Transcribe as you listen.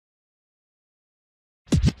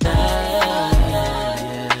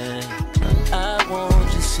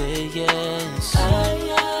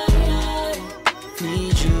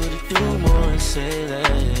say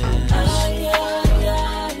less.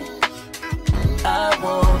 I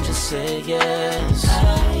won't just say yes.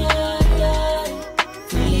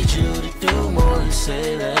 Need you to do more than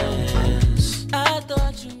say less. I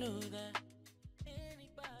thought you knew that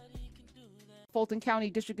anybody can do that. Fulton County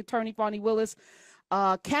District Attorney Fani Willis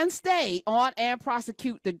can stay on and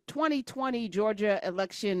prosecute the 2020 Georgia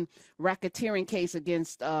election racketeering case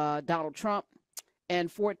against Donald Trump and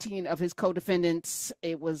 14 of his co-defendants.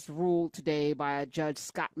 It was ruled today by Judge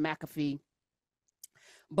Scott McAfee,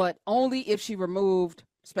 but only if she removed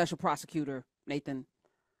Special Prosecutor Nathan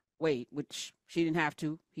Wade, which she didn't have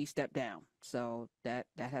to. He stepped down. So that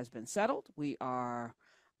has been settled. We are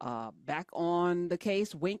back on the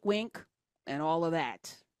case, wink, wink, and all of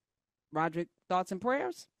that. Roderick, thoughts and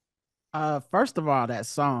prayers? First of all, that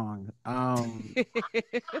song.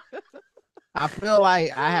 I feel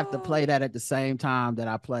like I have to play that at the same time that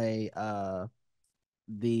I play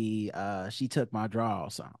the She Took My Draw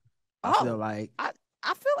song. I feel like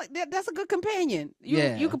that's a good companion.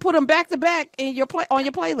 You can put them back to back in your on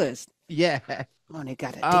your playlist. Yeah. Oh, they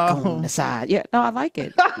got a dick on the side. Yeah, no, I like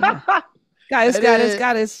it. Yeah.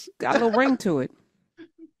 got a little ring to it.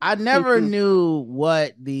 I never knew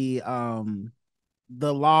what the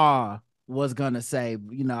law was gonna say.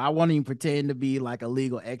 You know, I won't even pretend to be like a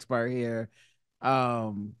legal expert here,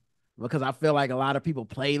 because I feel like a lot of people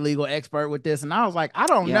play legal expert with this, and I was like, I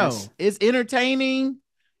don't know. It's entertaining.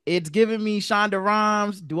 It's giving me Shonda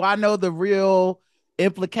Rhimes. Do I know the real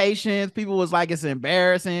implications? People was like, it's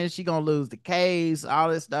embarrassing. She gonna lose the case. All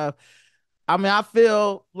this stuff. I mean, I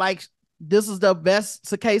feel like this is the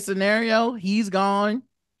best case scenario. He's gone.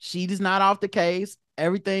 She's not off the case.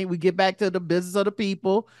 Everything, we get back to the business of the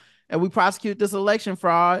people, and we prosecute this election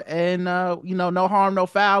fraud, and no harm, no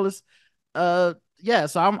foul. So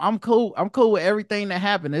I'm cool. I'm cool with everything that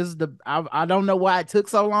happened. This is I don't know why it took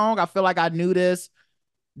so long. I feel like I knew this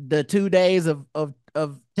the 2 days of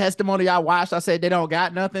testimony I watched. I said they don't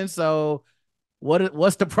got nothing. So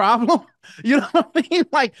what's the problem? You know what I mean?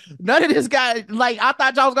 Like, none of this guy, like, I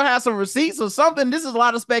thought y'all was gonna have some receipts or something. This is a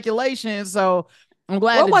lot of speculation. So I'm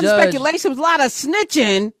glad. It wasn't speculation. It was a lot of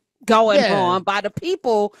snitching going on by the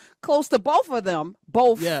people close to both of them.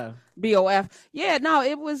 Both BOF. Yeah, no,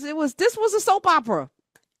 it was this was a soap opera.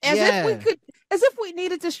 As if we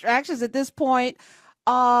needed distractions at this point.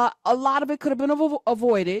 A lot of it could have been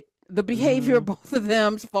avoided. The behavior of both of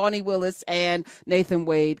them, Fani Willis and Nathan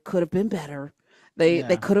Wade, could have been better.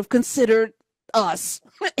 They could have considered us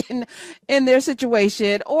in their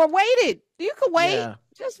situation, or waited. You could wait. Yeah.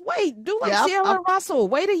 Just wait. Do like Sierra Russell.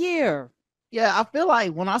 Wait a year. Yeah, I feel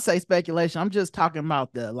like when I say speculation, I'm just talking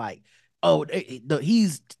about the like,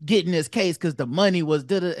 he's getting this case because the money was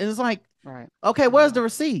and it's like, right? Okay, where's the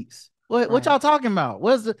receipts? What y'all talking about?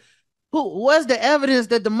 Where's the evidence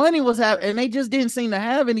that the money was happening? And they just didn't seem to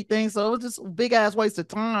have anything, so it was just a big ass waste of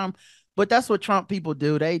time. But that's what Trump people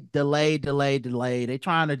do. They delay. They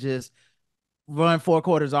trying to just run 4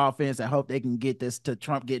 quarters offense and hope they can get this to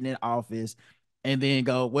Trump getting in office, and then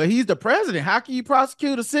go, well, he's the president. How can you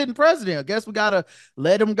prosecute a sitting president? I guess we gotta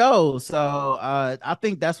let him go. So I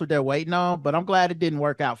think that's what they're waiting on. But I'm glad it didn't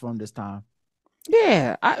work out for him this time.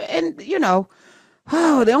 Yeah,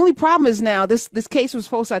 the only problem is now this case was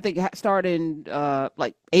supposed to, I think, start in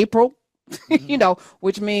like April,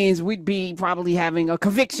 which means we'd be probably having a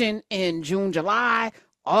conviction in June, July,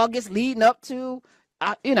 August, leading up to,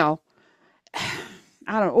 I don't know.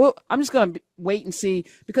 Well, I'm just gonna wait and see,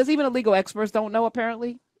 because even the legal experts don't know.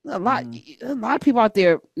 Apparently, a lot of people out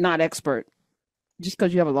there not expert. Just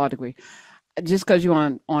because you have a law degree, just because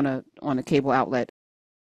you're on a cable outlet.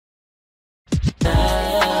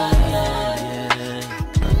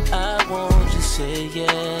 Say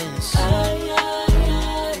yes.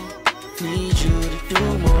 Need you to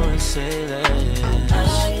do more and say less.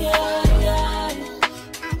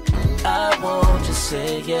 I won't just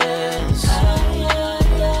say yes.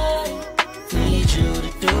 Need you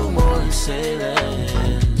to do more and say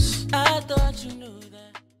less. I thought you knew.